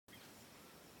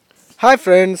Hi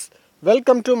friends,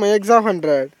 welcome to my exam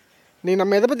 100. நீ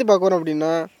நம்ம எதை பற்றி பார்க்க போகிறோம்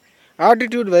அப்படின்னா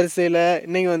ஆப்டிடியூட் வரிசையில்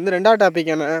இன்றைக்கி வந்து ரெண்டாவது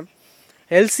டாப்பிக்கான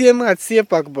LCM HCF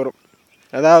பார்க்க போகிறோம்.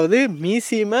 அதாவது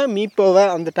மீசியமை மீப்போவை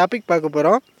அந்த டாபிக் பார்க்க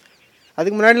போகிறோம்.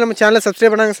 அதுக்கு முன்னாடி நம்ம சேனலை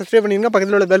சப்ஸ்கிரைப் பண்ணிடுங்க,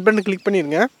 பக்கத்தில் உள்ள பெல் பட்டன் கிளிக்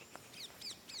பண்ணிடுங்க.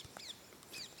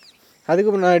 அதுக்கு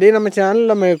முன்னாடி நம்ம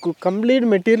சேனல் நம்ம கம்ப்ளீட்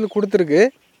மெட்டீரியல் கொடுத்துருக்கு.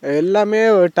 எல்லாமே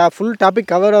ஃபுல்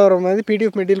டாபிக் கவர் ஆகிற மாதிரி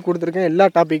PDF மெட்டீரியல் கொடுத்துருக்கேன். எல்லா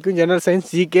டாப்பிக்கும் ஜெனரல்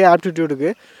சயின்ஸ், ஜிகே,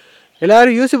 ஆப்டிடியூடுக்கு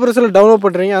எல்லோரும் யூசி ப்ரௌசரில் டவுன்லோட்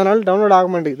பண்ணுறீங்க, அதனால் டவுன்லோட் ஆக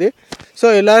மாட்டேங்குது. ஸோ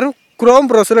எல்லோரும் குரோம்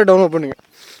ப்ரௌசரில் டவுன்லோட் பண்ணுங்கள்.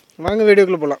 வாங்க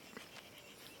வீடியோக்குள்ளே போகலாம்.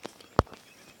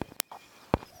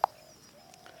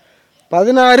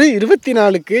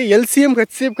 16-24க்கு LCM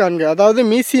HCF காண்க, அதாவது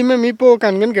மீசியமை மீப்போ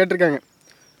காண்கன்னு கேட்டிருக்காங்க.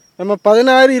 நம்ம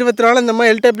 16-24 இந்த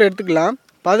மாதிரி எல் டைப்பில் எடுத்துக்கலாம்.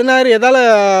 16 எதால்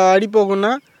அடி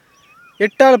போகும்னா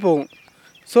 8ஆல் போகும்.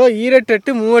 ஸோ 2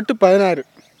 8 3 16.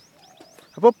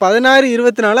 அப்போ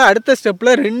 16-24 அடுத்த ஸ்டெப்பில்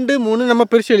 2 3 நம்ம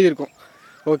பிரித்து எழுதியிருக்கோம்.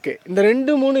 ஓகே, இந்த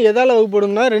 2 3 எதால்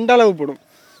வகுப்படும்னா 2ஆல் வகுப்படும்.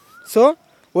 ஸோ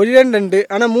 1 2 2,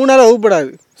 ஆனால் 3ஆல்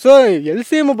வகுப்படாது. ஸோ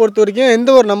எல்சிஎம்மை பொறுத்த வரைக்கும் எந்த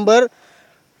ஒரு நம்பர்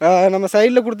நம்ம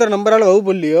சைடில் கொடுத்துற நம்பரால்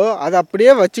வகுப்படலையோ அதை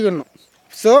அப்படியே வச்சுக்கணும்.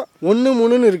 ஸோ 1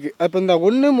 3ன்னு இருக்குது. அப்போ இந்த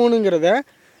 1 3ங்கிறத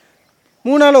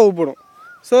 3ஆல் வகுப்படும்.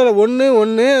 ஸோ 1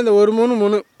 1 அந்த 1 3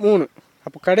 3 3.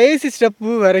 அப்போ கடைசி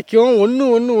ஸ்டெப்பு வரைக்கும்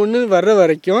 1 1 1 வர்ற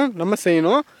வரைக்கும் நம்ம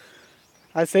செய்யணும்.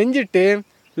 அது செஞ்சுட்டு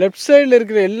லெஃப்ட் சைடில்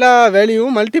இருக்கிற எல்லா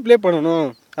வேல்யூவும் மல்டிப்ளை பண்ணணும்.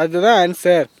 அதுதான்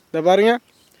ஆன்சர். இதை பாருங்கள்,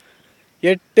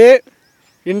 8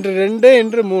 × 2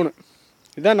 × 3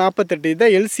 இதுதான் 48.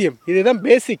 இதுதான் எல்சிஎம், இதுதான்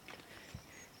பேசிக்.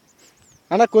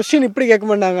 ஆனால் கொஸ்டின் இப்படி கேட்க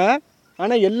மாட்டாங்க.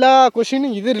 ஆனால் எல்லா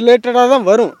கொஸ்டினும் இது ரிலேட்டடாக தான்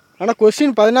வரும். ஆனால்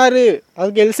கொஸ்டின் 16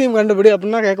 அதுக்கு எல்சிஎம் கண்டுபிடி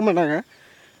அப்படின்னா கேட்க மாட்டாங்க.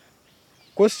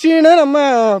 கொஸ்டினை நம்ம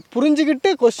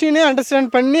புரிஞ்சுக்கிட்டு கொஸ்டினே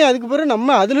அண்டர்ஸ்டாண்ட் பண்ணி அதுக்கு பிறகு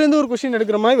நம்ம அதுலேருந்து ஒரு கொஸ்டின்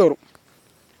எடுக்கிற மாதிரி வரும்.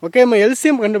 ஓகே, நம்ம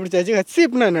எல்சிஎம் கண்டுபிடிச்சாச்சு.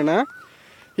 ஹெச்சிஎஃப்னா என்னென்னா,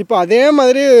 இப்போ அதே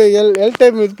மாதிரி எல்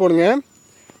டைப் இது போடுங்க.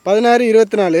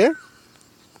 16-24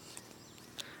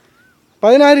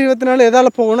 16-24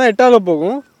 எதால் போகும்னா 8ஆல்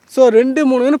போகும். ஸோ 2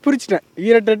 3ன்னு பிரிச்சிட்டேன்.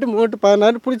 2 8 3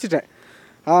 16 பிரிச்சிட்டேன்.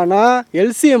 ஆனால்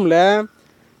எல்சிஎம்மில்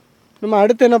நம்ம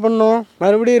அடுத்து என்ன பண்ணோம்,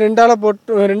 மறுபடியும் 2ஆல்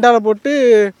போட்டு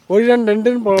 1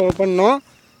 2 2ன்னு பண்ணோம்.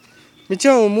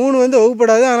 மிச்சம் 3 வந்து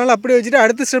வகுப்படாது, அதனால் அப்படியே வச்சுட்டு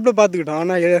அடுத்த ஸ்டெப்பில் பார்த்துக்கிட்டோம்.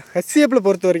 ஆனால் ஹெச்சிஎஃப்பில்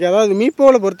பொறுத்த வரைக்கும், அதாவது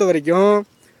மீப்போவில் பொறுத்த வரைக்கும்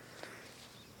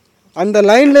அந்த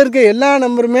லைனில் இருக்க எல்லா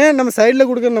நம்பருமே நம்ம சைடில்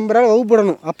கொடுக்குற நம்பரால்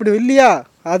வகுப்படணும். அப்படி இல்லையா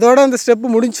அதோட அந்த ஸ்டெப்பு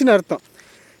முடிஞ்சுன்னு அர்த்தம்.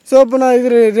 ஸோ இப்போ நான் இது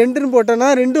 2ன்னு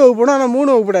போட்டேன்னா 2 வகுப்படும், ஆனால் 3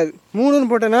 வகுப்படாது. 3ன்னு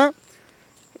போட்டேன்னா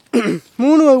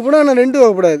 3 வகுப்படும், ஆனால் 2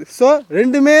 வகுப்படாது. ஸோ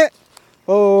ரெண்டுமே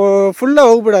ஃபுல்லாக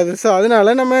வகுப்படாது. ஸோ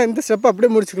அதனால் நம்ம இந்த ஸ்டெப்பை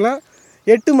அப்படியே முடிச்சுக்கலாம்.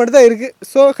 8 மட்டும் தான் இருக்குது.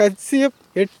 So HCF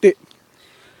 8.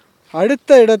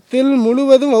 அடுத்த இடத்தில்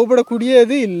முழுவதும்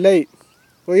வகுப்படக்கூடியது இல்லை.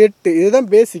 8 இதுதான்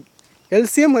பேசிக்.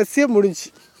 LCM HCF முடிஞ்சு.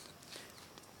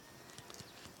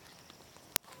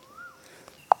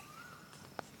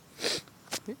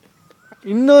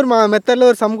 இன்னொரு மெத்தடில்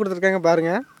ஒரு சம் கொடுத்துருக்காங்க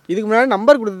பாருங்கள். இதுக்கு முன்னாடி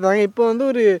நம்பர் கொடுத்துருந்தாங்க. இப்போ வந்து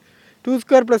ஒரு 2²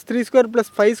 + 3²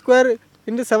 + 5²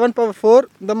 × 7⁴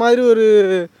 இந்த மாதிரி ஒரு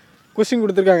கொஸ்டின்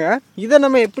கொடுத்துருக்காங்க. இதை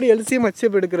நம்ம எப்படி LCM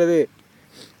HCF எடுக்கிறது?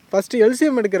 ஃபஸ்ட்டு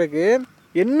LCM எடுக்கிறதுக்கு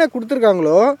என்ன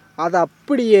கொடுத்துருக்காங்களோ அதை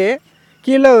அப்படியே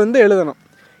கீழே வந்து எழுதணும்.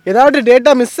 ஏதாவது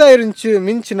டேட்டா மிஸ்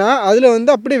ஆயிருந்துச்சுன்னா அதில்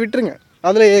வந்து அப்படியே விட்டுருங்க.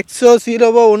 அதில் எக்ஸோ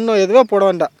 0வோ 1ஓ எதுவோ போட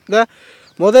வேண்டாம். இந்த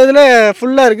இதில்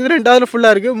ஃபுல்லாக இருக்குது, 2ஆவது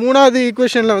ஃபுல்லாக இருக்குது, 3ஆவது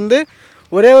ஈக்குவேஷனில் வந்து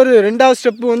ஒரே ஒரு 2ஆவது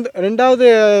ஸ்டெப்பு வந்து 2ஆவது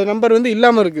நம்பர் வந்து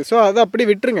இல்லாமல் இருக்குது. ஸோ அதை அப்படியே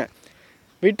விட்டுருங்க.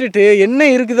 விட்டுட்டு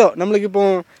என்ன இருக்குதோ நம்மளுக்கு இப்போ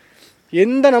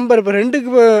எந்த நம்பர் இப்போ 2க்கு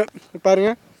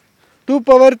பாருங்கள், 2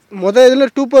 இதில்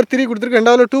 2/3 கொடுத்துருக்கு,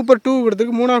 2ஆவது 2/2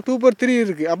 கொடுத்துருக்கு, 3ஆவது 2/3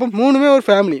 இருக்குது. அப்போ 3மே ஒரு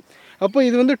ஃபேமிலி. அப்போ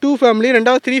இது வந்து 2 ஃபேமிலி,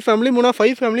 2ஆவது 3 ஃபேமிலி, 3ஆவது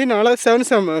 5 ஃபேமிலி, 4ஆவது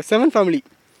 7 ஃபேமிலி.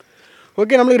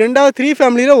 ஓகே, நம்மளுக்கு 2ஆவது 3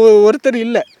 ஃபேமிலியில் ஒருத்தர்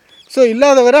இல்லை. ஸோ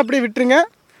இல்லாதவரை அப்படியே விட்டுருங்க.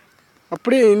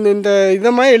 அப்படியே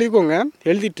இதை மாதிரி எழுதிக்கோங்க.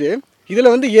 எழுதிட்டு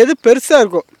இதில் வந்து எது பெருசாக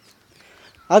இருக்கோ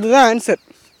அதுதான் ஆன்சர்.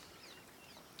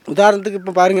 உதாரணத்துக்கு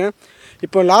இப்போ பாருங்கள்,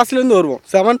 இப்போ லாஸ்ட்லேருந்து வருவோம்.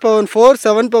 7/4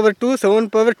 7/2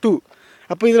 7/2.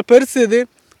 அப்போ இதில் பெருசு இது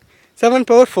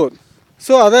 7/4.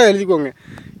 ஸோ அதான் எழுதிக்கோங்க.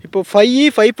 இப்போ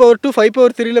 5/2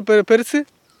 5/3ல் பெருசு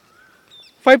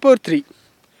 5/3.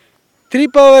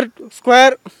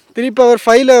 3/2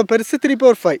 3/5ல் பெருசு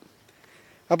 3/5.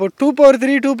 அப்போ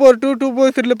 2/3 2/2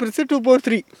 2/3ல் பெருசு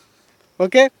 2/3.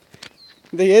 ஓகே,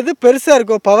 இந்த எது பெருசாக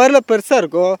இருக்கோ பவரில் பெருசாக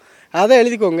இருக்கோ அதை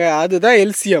எழுதிக்கோங்க. அதுதான்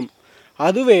எல்சிஎம்.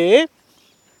 அதுவே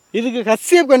இதுக்கு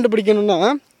HCF கண்டுபிடிக்கணும்னா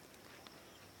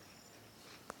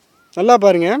நல்லா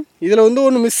பாருங்கள், இதில் வந்து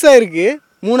ஒன்று மிஸ் ஆகிருக்கு,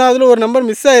 3ஆவதுல ஒரு நம்பர்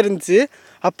மிஸ் ஆகிருந்துச்சு.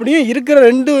 அப்படியே இருக்கிற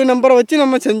 2 நம்பரை வச்சு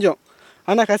நம்ம செஞ்சோம்.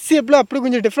 ஆனால் HCFல அப்படி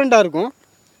கொஞ்சம் டிஃப்ரெண்ட்டாக இருக்கும்.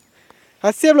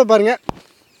 HCFல பாருங்கள்,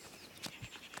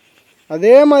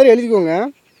 அதே மாதிரி எழுதிக்கோங்க.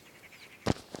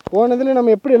 போனதில்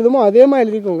நம்ம எப்படி எழுதுமோ அதே மாதிரி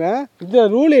எழுதிக்கோங்க.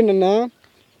 இதில் ரூல் என்னென்னா,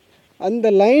 அந்த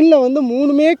லைனில் வந்து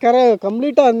மூணுமே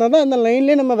கம்ப்ளீட்டாக இருந்தால் தான் அந்த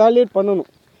லைன்லேயே நம்ம வேல்யூட் பண்ணணும்.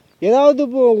 ஏதாவது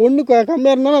இப்போ ஒன்று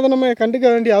கம்மியாக இருந்தாலும் அதை நம்ம கண்டுக்க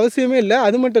வேண்டிய அவசியமே இல்லை.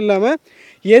 அது மட்டும் இல்லாமல்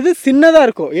எது சின்னதாக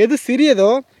இருக்கோ எது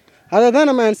சிறியதோ அதை தான்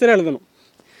நம்ம ஆன்சராக எழுதணும்.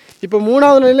 இப்போ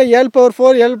 3வது லைனில்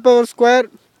 7/4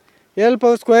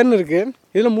 7/2 இருக்குது.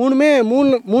 இதில்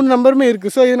மூணு நம்பருமே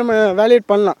இருக்குது. ஸோ இது நம்ம வேல்யூட்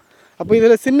பண்ணலாம். அப்போ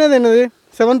இதில் சின்னது என்னது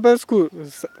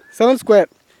 7/2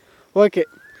 ஓகே.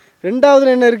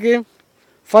 2வதுல என்ன இருக்குது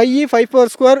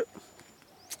 5/2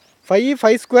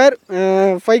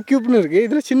 5/5 இருக்குது.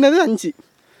 இதில் சின்னது 5.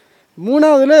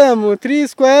 3வதுல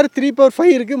 3/5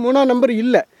 இருக்குது. 3வது நம்பர்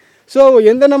இல்லை. ஸோ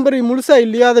எந்த நம்பர் முழுசாக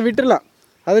இல்லையோ அதை விட்டுடலாம்.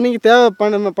 அதை நீங்கள் தேவை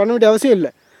பண்ண வேண்டிய அவசியம்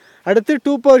இல்லை. அடுத்து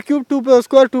 2/3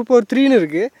 2/2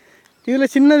 இருக்குது.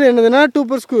 இதில் சின்னது என்னதுன்னா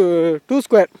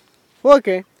 2/2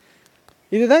 ஓகே.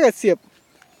 இதுதான் HCF.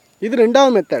 இது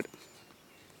 2வது மெத்தட்.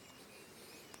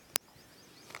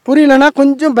 புரியலன்னா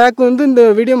கொஞ்சம் பேக் வந்து இந்த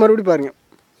வீடியோ மறுபடியும் பாருங்கள்.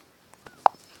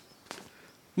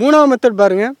 3வது மெத்தட்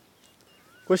பாருங்கள்.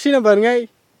 கொஷினை பாருங்கள்,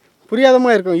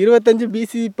 புரியாதமாக இருக்கும். 25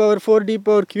 BC/4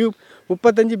 D⁻³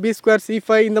 35 B²C5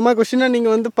 இந்த மாதிரி கொஷினாக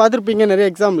நீங்கள் வந்து பார்த்துருப்பீங்க நிறைய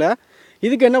எக்ஸாமில்.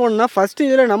 இதுக்கு என்ன பண்ணணும்னா, ஃபஸ்ட்டு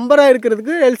இதில் நம்பராக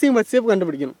இருக்கிறதுக்கு LCM HCF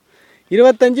கண்டுபிடிக்கணும்.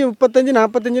 25 35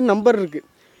 45 நம்பர் இருக்குது.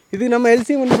 இது நம்ம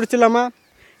LCM கண்டுபிடிச்சிடலாமா?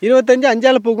 25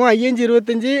 5ஆல் போகும். 5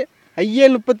 25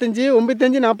 5 35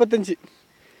 9 45.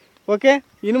 ஓகே.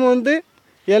 இனிமேல் வந்து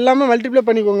எல்லாமே மல்டிப்ளை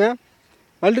பண்ணிக்கோங்க.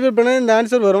 மல்டிப்ளை பண்ணால் இந்த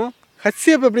ஆன்சர் வரும்.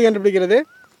 HCF எப்படி கண்டுபிடிக்கிறது?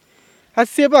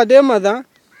 HCF அதே மாதிரி தான்.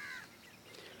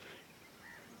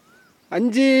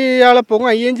 5ஆல் போகும்.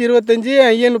 5 25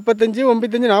 5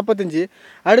 35 9 45.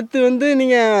 அடுத்து வந்து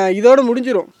நீங்கள் இதோடு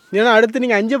முடிஞ்சிடும். ஏன்னா அடுத்து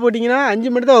நீங்கள் 5 போட்டிங்கன்னா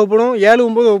 5 மட்டும் தான் வகுப்படும். 7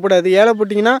 9 வகுப்படாது. 7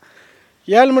 போட்டிங்கன்னா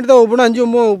 7 மட்டும் தான் வகுப்படும். 5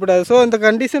 9 வகுப்படாது. ஸோ அந்த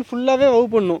கண்டிஷன் ஃபுல்லாகவே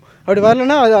வகுப்படணும். அப்படி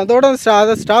வரலன்னா அதோட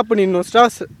அதை ஸ்டாப் பண்ணிடணும்.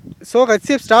 ஸோ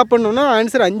HCF ஸ்டாப் பண்ணோன்னா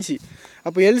ஆன்சர் 5.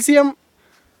 அப்போ LCM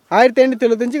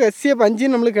 1575 HCF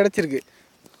 5 நம்மளுக்கு கிடச்சிருக்கு.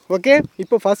 ஓகே.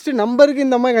 இப்போ ஃபஸ்ட்டு நம்பருக்கு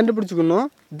இந்த மாதிரி கண்டுபிடிச்சிக்கணும்.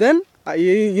 தென்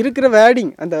இருக்கிற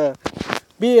வேர்டிங் அந்த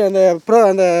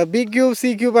அந்த B³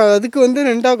 C³ அதுக்கு வந்து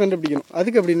 2வது கண்டுபிடிக்கணும்.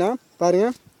 அதுக்கு எப்படின்னா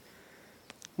பாருங்கள்,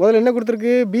 முதல்ல என்ன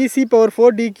கொடுத்துருக்கு BC/4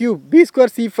 D³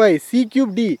 B²C5 C³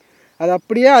 D. அது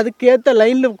அப்படியே அதுக்கேற்ற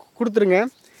லைனில் கொடுத்துருங்க.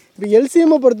 இப்போ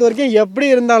LCM பொறுத்த வரைக்கும் எப்படி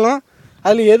இருந்தாலும்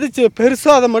அதில் எது பெருசோ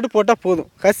அதை மட்டும் போட்டால் போதும்.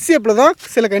 HCFல தான்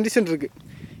சில கண்டிஷன் இருக்குது.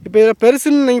 இப்போ இதில்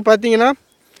பெருசுன்னு நீங்கள் பார்த்தீங்கன்னா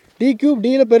D³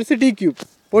 Dயில் பெருசு D³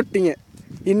 போட்டிங்க.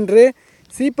 இன்று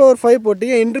C/5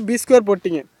 போட்டிங்க. இன்று B²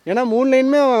 போட்டிங்க. ஏன்னா 3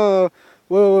 லைனுமே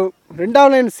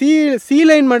 2வது லைன் சி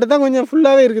லைன் மட்டும் தான் கொஞ்சம்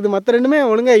ஃபுல்லாகவே இருக்குது. மற்ற ரெண்டுமே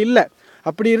ஒழுங்காக இல்லை.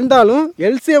 அப்படி இருந்தாலும்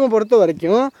LCM பொறுத்த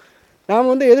வரைக்கும் நாம்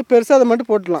வந்து எது பெருசாக அதை மட்டும்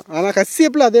போட்டுடலாம். ஆனால்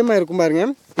HCFல அதே மாதிரி இருக்கும்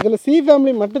பாருங்கள். இதில் C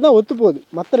ஃபேமிலி மட்டும் தான் ஒத்து போகுது.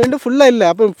 மற்ற ரெண்டும் ஃபுல்லாக இல்லை.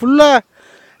 அப்போ ஃபுல்லாக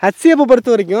HCF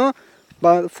பொறுத்த வரைக்கும்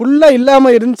ஃபுல்லாக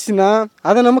இல்லாமல் இருந்துச்சுன்னா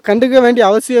அதை நம்ம கண்டுக்க வேண்டிய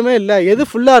அவசியமே இல்லை. எது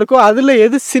ஃபுல்லாக இருக்கோ அதில்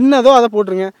எது சின்னதோ அதை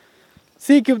போட்டுருங்க.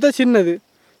 C³ தான் சின்னது.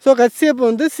 ஸோ HCF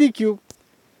வந்து C³.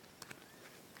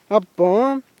 அப்போ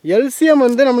LCM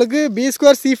வந்து நம்மளுக்கு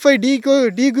B²C5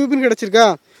 D³ கிடச்சிருக்கா?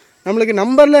 நம்மளுக்கு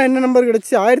நம்பரில் என்ன நம்பர்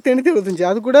கிடச்சி 1575.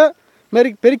 அது கூட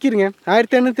பெருக்கிடுங்க.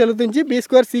 1575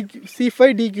 B²C5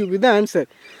 D³ இதுதான் ஆன்சர்.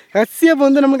 HCF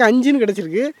வந்து நம்மளுக்கு 5ன்னு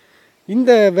கிடச்சிருக்கு.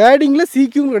 இந்த வேர்டிங்கில்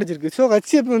C³ கிடச்சிருக்கு. ஸோ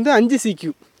HCF வந்து 5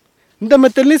 C³. இந்த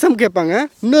மெத்தட்லேயும் சம் கேட்பாங்க.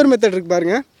 இன்னொரு மெத்தட் இருக்குது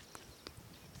பாருங்கள்.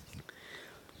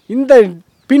 இந்த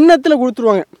பின்னத்தில்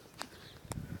கொடுத்துருவாங்க.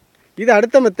 இது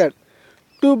அடுத்த மெத்தட்.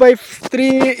 2/3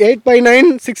 8/9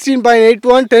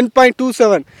 16.81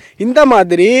 10.27 இந்த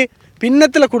மாதிரி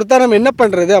பின்னத்தில் கொடுத்தா நம்ம என்ன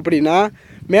பண்ணுறது அப்படின்னா,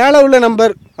 மேலே உள்ள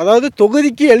நம்பர் அதாவது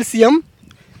தொகுதிக்கு LCM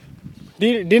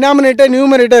டினாமினேட்டர்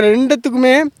நியூமரேட்டர்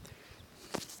ரெண்டுத்துக்குமே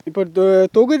இப்போ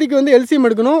தொகுதிக்கு வந்து LCM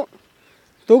எடுக்கணும்,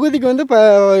 தொகுதிக்கு வந்து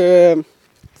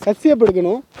HCF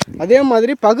எடுக்கணும். அதே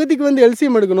மாதிரி பகுதிக்கு வந்து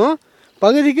LCM எடுக்கணும்,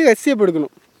 பகுதிக்கு HCF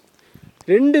எடுக்கணும்.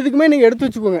 ரெண்டு இதுக்குமே நீங்கள் எடுத்து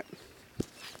வச்சுக்கோங்க.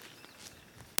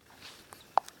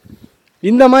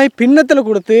 இந்த மாதிரி பின்னத்தில்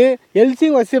கொடுத்து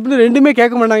LCM HCFனு ரெண்டுமே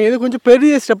கேட்க மாட்டாங்க. இது கொஞ்சம்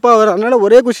பெரிய ஸ்டெப்பாக வரும். அதனால்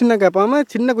ஒரே கொஷினாக கேட்பாம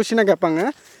சின்ன கொஷினாக கேட்பாங்க.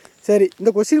 சரி, இந்த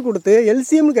கொஷின் கொடுத்து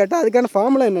LCMனு கேட்டால் அதுக்கான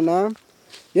ஃபார்முலா என்னென்னா,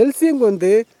 LCMக்கு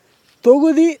வந்து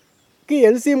தொகுதிக்கு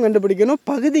LCM கண்டுபிடிக்கணும்,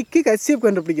 பகுதிக்கு HCF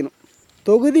கண்டுபிடிக்கணும்.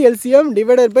 தொகுதி LCM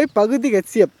டிவைடட் பை பகுதி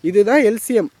HCF இதுதான்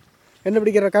LCM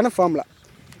கண்டுபிடிக்கிறதுக்கான ஃபார்முலா.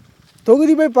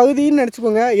 தொகுதி பை பகுதின்னு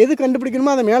நினச்சிக்கோங்க. எது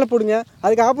கண்டுபிடிக்கணுமோ அதை மேலே போடுங்க,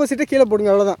 அதுக்கு ஆப்போசிட்டாக கீழே போடுங்க,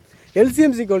 அவ்வளோதான்.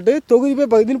 LCM தொகுதி பை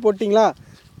பகுதின்னு போட்டிங்களா?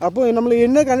 அப்போ நம்மளுக்கு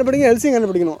என்ன கண்டுபிடிக்கணும்? LCM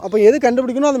கண்டுபிடிக்கணும். அப்போ எது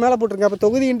கண்டுபிடிக்கணும் அதை மேலே போட்டுருங்க. அப்போ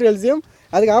தொகுதி இன்ட்டு LCM,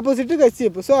 அதுக்கு ஆப்போசிட்டு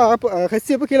HCF. ஸோ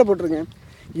HCF கீழே போட்டுருங்க.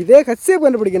 இதே HCF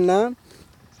கண்டுபிடிக்கணும்னா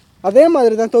அதே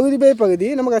மாதிரி தான், தொகுதி பை பகுதி.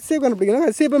 நமக்கு HCF கண்டுபிடிக்கணும்,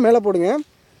 HCF மேலே போடுங்க,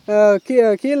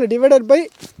 கீழே டிவைடட் பை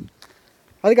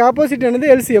அதுக்கு ஆப்போசிட் என்னது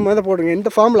எல்சிஎம், அதை போடுங்க இந்த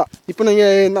ஃபார்முலா. இப்போ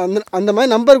நீங்கள் அந்த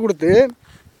மாதிரி நம்பர் கொடுத்து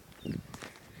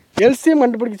எல்சிஎம்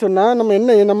கண்டுபிடிக்க சொன்னால் நம்ம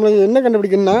என்ன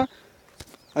கண்டுபிடிக்கணும்னா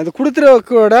அது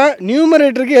கொடுத்துருக்கோட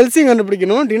நியூமரேட்டருக்கு எல்சிஎம்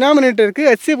கண்டுபிடிக்கணும், டினாமினேட்டருக்கு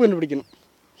ஹெச்சிஎஃப் கண்டுபிடிக்கணும்.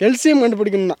 எல்சிஎம்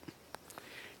கண்டுபிடிக்கணும்னா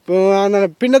இப்போ அந்த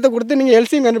பின்னத்தை கொடுத்து நீங்கள்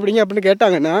எல்சிஎம் கண்டுபிடிங்க அப்படின்னு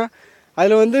கேட்டாங்கன்னா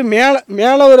அதில் வந்து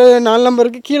மேலே ஒரு 4 நம்பர்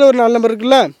இருக்குது, கீழே ஒரு 4 நம்பர்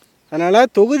இருக்குல்ல. அதனால்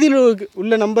தொகுதியில்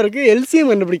உள்ள நம்பருக்கு எல்சிஎம்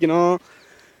கண்டுபிடிக்கணும்,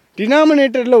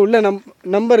 டினாமினேட்டரில் உள்ள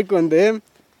நம்பருக்கு வந்து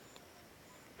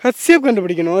ஹெச்சிஎஃப்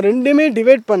கண்டுபிடிக்கணும். ரெண்டுமே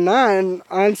டிவைட் பண்ணால்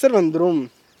ஆன்சர் வந்துடும்.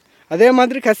 அதே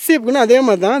மாதிரி ஹெச்சிஎஃப்க்குன்னு அதே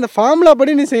மாதிரி தான் அந்த ஃபார்முலா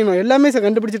படி நீ செய்யணும். எல்லாமே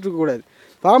கண்டுபிடிச்சிட்டு இருக்கக்கூடாது.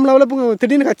 ஃபார்முலாவில் இப்போ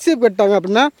திடீர்னு ஹெச்சிஎஃப் கட்டாங்க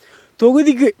அப்படின்னா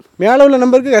தொகுதிக்கு மேலே உள்ள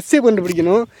நம்பருக்கு ஹெச்சிஎஃப்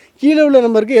கண்டுபிடிக்கணும், கீழே உள்ள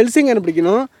நம்பருக்கு எல்சிஎம்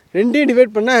கண்டுபிடிக்கணும். ரெண்டையும்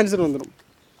டிவைட் பண்ணால் ஆன்சர் வந்துடும்.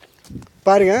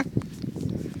 பாருங்கள்,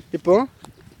 இப்போது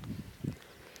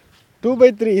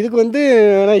 2/3 இதுக்கு வந்து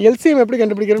நான் எல்சிஎம் எப்படி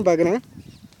கண்டுபிடிக்கிறேன்னு பார்க்குறேன்.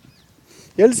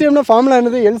 எல்சிஎம்னா ஃபார்முலா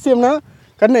என்னது? எல்சிஎம்னா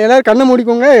எல்லோரும் கண்ணை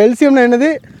மூடிக்கோங்க. எல்சிஎம்னா என்னது?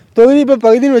 தொகுதி இப்போ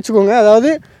பகுதின்னு வச்சுக்கோங்க.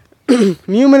 அதாவது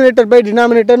நியூமரேட்டர் பை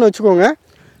டினாமினேட்டர்னு வச்சுக்கோங்க.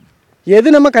 எது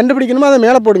நம்ம கண்டுபிடிக்கணுமோ அதை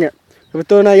மேலே போடுங்க.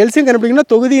 இப்போ நான் எல்சிஎம்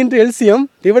கண்டுபிடிக்கணும்னா தொகுதி இன்ட்டு எல்சிஎம்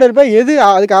டிவைடட் பை எது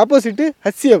அதுக்கு ஆப்போசிட்டு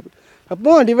ஹெச்சிஎஃப்,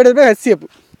 அப்போது டிவைடட் பை ஹெச்சிஎஃப்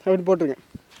அப்படி போட்டுருங்க.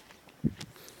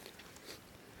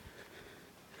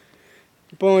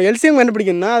 இப்போது எல்சிஎம்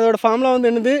கண்டுபிடிக்கணும்னா அதோட ஃபார்முலா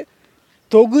வந்து என்னது?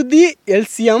 தொகுதி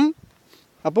எல்சிஎம்.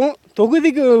 அப்போது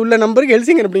தொகுதிக்கு உள்ள நம்பருக்கு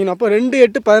எல்சிஎம் கண்டுபிடிக்கணும். அப்போ 2,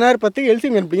 8, 16, 10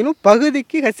 எல்சிஎம் கண்டுபிடிக்கணும்.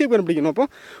 பகுதிக்கு ஹெச்சிஎஃப் கண்டுபிடிக்கணும். அப்போ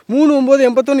 3, 9,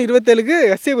 81, 27க்கு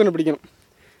ஹெச்சிஎஃப் கண்டுபிடிக்கணும்.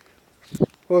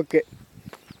 ஓகே,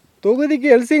 தொகுதிக்கு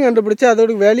எல்சிஎம் கண்டுபிடிச்சா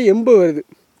அதோட வேல்யூ 80 வருது.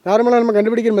 நார்மலாக நம்ம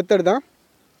கண்டுபிடிக்கிற மெத்தட் தான்.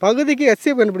 பகுதிக்கு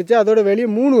ஹெச்சிஎஃப் கண்டுபிடிச்சா அதோட வேல்யூ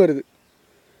 3 வருது.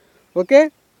 ஓகே,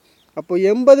 அப்போ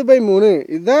 80/3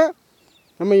 இதுதான்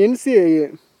நம்ம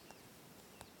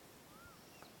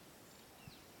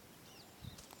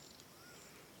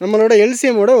நம்மளோட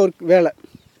எல்சிஎம்மோட ஒரு வேலை.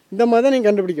 இந்த மாதிரி தான் நீங்கள்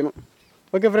கண்டுபிடிக்கணும்.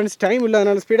 ஓகே ஃப்ரெண்ட்ஸ், டைம் இல்லை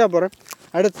அதனால் ஸ்பீடாக போகிறேன்.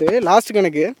 அடுத்து லாஸ்ட்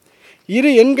கணக்கு. இரு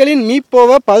எண்களின்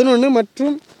மீப்போவா 11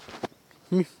 மற்றும்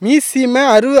மீசிம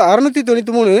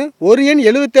 693, ஒரு எண்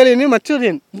 77 எண் மற்றொரு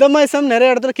எண். இந்த மாதிரி சம்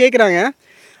நிறைய இடத்துல கேட்குறாங்க.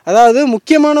 அதாவது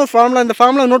முக்கியமான ஒரு ஃபார்முலா, இந்த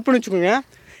ஃபார்முலா நோட் பண்ணி வச்சுக்கோங்க.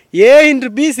 A ×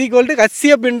 B =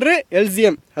 HCF ×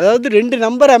 LCM. அதாவது 2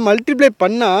 நம்பரை மல்டிப்ளை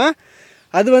பண்ணால்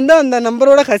அது வந்து அந்த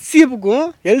நம்பரோட ஹெச்சிஎஃப்க்கும்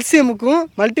எல்சிஎம்முக்கும்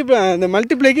அந்த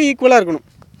மல்டிப்ளைக்கு ஈக்குவலாக இருக்கணும்.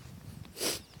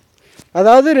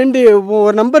 அதாவது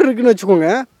ஒரு நம்பர் இருக்குதுன்னு வச்சுக்கோங்க.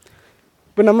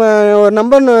 இப்போ நம்ம ஒரு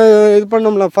நம்பர் இது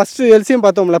பண்ணோம்ல, ஃபஸ்ட்டு எல்சிஎம்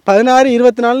பார்த்தோம்ல, 16,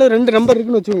 24 2 நம்பர்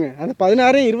இருக்குதுன்னு வச்சுக்கோங்க. அந்த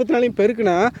 16, 24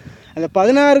 பெருக்குனா அந்த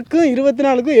 16க்கும்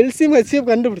 24க்கும் எல்சிஎம்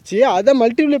ஹெச்சிஎஃப் கண்டுபிடிச்சி அதை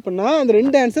மல்டிப்ளை பண்ணால் அந்த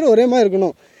 2 ஆன்சர் ஒரே மாதிரி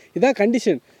இருக்கணும். இதுதான்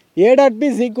கண்டிஷன். A.B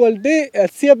 =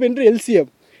 HCF × LCM.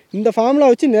 இந்த ஃபார்முலா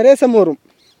வச்சு நிறைய சம் வரும்.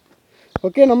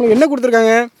 ஓகே, நம்மளுக்கு என்ன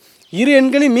கொடுத்துருக்காங்க? இரு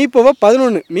எண்களின் மீப்போவா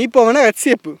 11. மீப்போவானா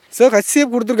ஹெச்சிஎஃப். ஸோ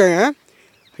ஹெச்சிஎஃப் கொடுத்துருக்காங்க,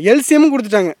 எல்சிஎம்மும்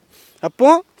கொடுத்துட்டாங்க.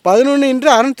 அப்போது 11 ×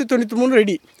 693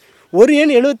 ரெடி. ஒரு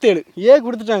எண் 77 ஏ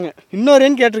கொடுத்துட்டாங்க, இன்னொரு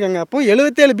எண் கேட்டிருக்காங்க. அப்போது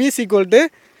 77B =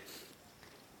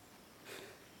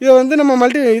 இதை வந்து நம்ம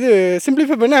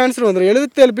சிம்பிளிஃபை பண்ண ஆன்சர் வந்துடும்.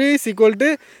 77B =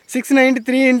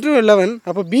 693 × 11.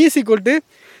 அப்போ B =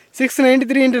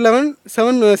 693 × 11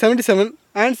 77.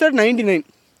 ஆன்சர் 99.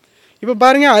 இப்போ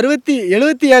பாருங்கள்,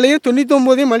 77ஐயும்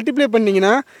 99ஐயும் மல்டிப்ளை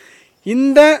பண்ணிங்கன்னா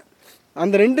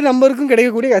அந்த 2 நம்பருக்கும்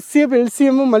கிடைக்கக்கூடிய HCF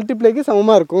LCM மல்டிப்ளைக்கு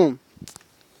சமமாக இருக்கும்.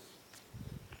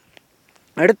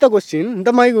 அடுத்த கொஸ்டின் இந்த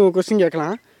மாதிரி கொஸ்டின்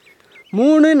கேட்கலாம்.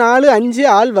 3, 4, 5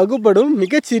 ஆல் வகுப்படும்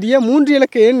மிகச்சிறிய 3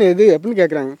 இலக்க எண் எது அப்படின்னு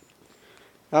கேட்குறாங்க.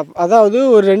 அதாவது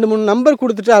ஒரு 2-3 நம்பர்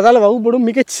கொடுத்துட்டு அதால் வகுப்படும்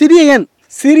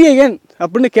சிறிய எண்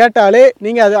அப்படின்னு கேட்டாலே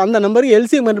நீங்கள் அந்த நம்பருக்கு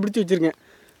எல்சிஎம் கண்டுபிடிச்சி வச்சுருங்க.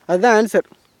 அதுதான் ஆன்சர்.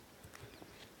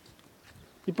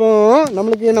 இப்போது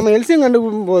நம்ம எல்சிஎம்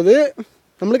கண்டுபிடிக்கும் போது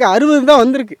நம்மளுக்கு 60 தான்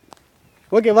வந்திருக்கு.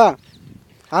 ஓகேவா?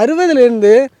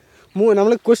 60லேருந்து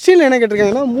நம்மளுக்கு கொஸ்டினில் என்ன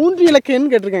கேட்டிருக்காங்கன்னா 3 இலக்க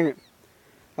எண் கேட்டிருக்காங்க.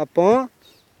 அப்போது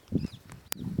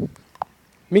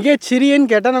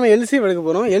மிகச்சிறியன்னு கேட்டால் நம்ம எல்சிஎம் எடுக்க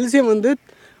போகிறோம். எல்சிஎம் வந்து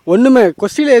ஒன்றுமே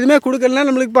கொஸ்டினில் எதுவுமே கொடுக்கலனா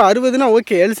நம்மளுக்கு இப்போ 60னா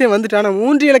ஓகே எல்சிஎம் வந்துட்டு. ஆனால்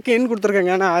 3 இலக்க எண்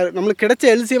கொடுத்துருக்காங்க. ஆனால் நம்மளுக்கு கிடைச்ச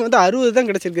எல்சிஎம் வந்து 60 தான்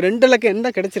கிடச்சிருக்கு. 2 இலக்க எண்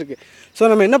தான் கிடச்சிருக்கு. ஸோ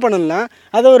நம்ம என்ன பண்ணலாம்,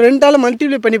 அதை ஒரு 2ஆல்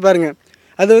மல்டிப்ளை பண்ணி பாருங்கள்.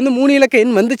 அது வந்து 3 இலக்க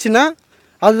எண் வந்துச்சுன்னா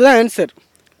அதுதான் ஆன்சர்.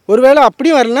 ஒருவேளை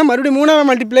அப்படியும் வரலனா மறுபடியும் 3ஆவது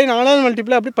மல்டிப்ளை 4ஆவது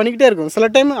மல்டிப்ளை அப்படி பண்ணிக்கிட்டே இருக்கும். சில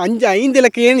டைம் 5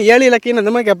 இலக்க எண் 7 இலக்க எண்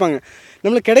அந்த மாதிரி கேட்பாங்க.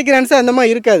 நம்மளுக்கு கிடைக்கிற ஆன்சர் அந்த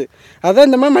மாதிரி இருக்காது. அதான்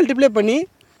இந்த மாதிரி மல்டிப்ளை பண்ணி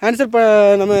ஆன்சர்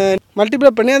நம்ம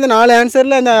மல்டிப்ளை பண்ணி அந்த 4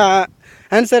 ஆன்சரில் அந்த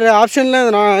ஆன்சர் ஆப்ஷனில்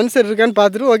அந்த ஆன்சர் இருக்கான்னு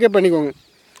பார்த்துட்டு ஓகே பண்ணிக்கோங்க.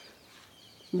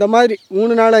 இந்த மாதிரி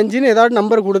 3, 4, 5ன்னு ஏதாவது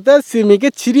நம்பர் கொடுத்தா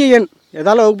மிகச்சிறிய எண்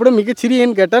எதால் வகுப்படும் மிகச்சிறிய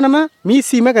எண் கேட்டால் நம்ம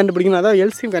மீசியமாக கண்டுபிடிக்கணும், அதாவது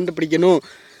எல்சிஎம் கண்டுபிடிக்கணும்.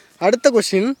 அடுத்த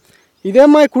கொஸ்டின் இதே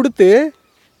மாதிரி கொடுத்து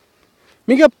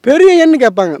மிகப்பெரிய எண்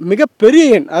கேட்பாங்க. மிகப்பெரிய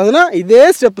எண் அதனால் இதே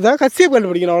ஸ்டெப் தான் ஹெச்சிஎஃப்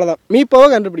கண்டுபிடிக்கணும். அவ்வளோதான், மீப்போவை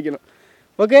கண்டுபிடிக்கணும்.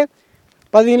 ஓகே,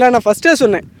 பார்த்தீங்களா, நான் ஃபஸ்ட்டே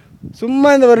சொன்னேன், சும்மா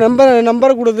இந்த ஒரு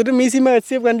நம்பரை கொடுத்துட்டு மீசிமா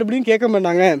ஹெச்சிஎஃப் கண்டுபிடின்னு கேட்க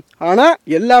மாட்டாங்க. ஆனால்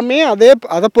எல்லாமே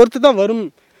அதை பொறுத்து தான் வரும்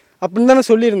அப்படின்னு தான் நான்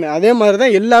சொல்லியிருந்தேன். அதே மாதிரி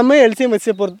தான் எல்லாமே எல்சிஎம்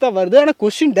ஹெச்சிஎஃப் பொறுத்து தான் வருது. ஆனால்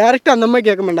கொஸ்டின் டேரெக்டாக அந்த மாதிரி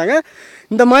கேட்க மாட்டாங்க.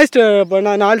 இந்த மாதிரி இப்போ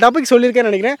நான் 4 டாபிக்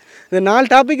சொல்லியிருக்கேன்னு நினைக்கிறேன். இந்த 4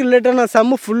 டாபிக் ரிலேட்டடான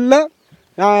சம்மு ஃபுல்லாக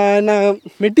நான்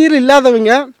மெட்டீரியல்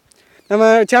இல்லாதவங்க நம்ம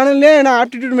சேனல்லே நான்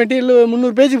ஆப்டிடியூட் மெட்டீரியல்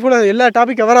 300 பேஜுக்கு கூட எல்லா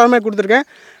டாபிக் கவர் ஆகாமல் கொடுத்துருக்கேன்.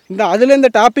 அதில் இந்த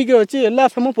டாப்பிக்கை வச்சு எல்லா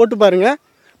சம்மும் போட்டு பாருங்கள்.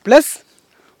 ப்ளஸ்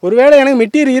ஒருவேளை எனக்கு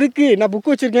மெட்டீரியல் இருக்குது, நான்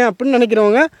புக்கு வச்சுருக்கேன் அப்படின்னு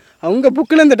நினைக்கிறவங்க அவங்க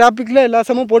புக்கில் இந்த டாப்பிக்கில் எல்லா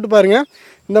சம்மும் போட்டு பாருங்கள்.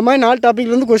 இந்த மாதிரி 4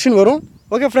 டாப்பிக்லேருந்து கொஸ்டின் வரும்.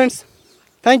 Okay friends,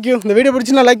 thank you. இந்த வீடியோ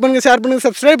பிடிச்சினா லைக் பண்ணுங்கள், ஷேர் பண்ணுங்கள்,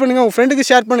 சப்ஸ்கிரைப் பண்ணுங்கள், உங்கள் ஃப்ரெண்டுக்கு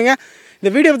ஷேர் பண்ணுங்கள்.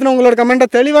 இந்த வீடியோ பற்றின உங்களோட கமெண்ட்டை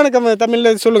தெளிவான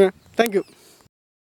தமிழில் சொல்லுங்கள். தேங்க்யூ.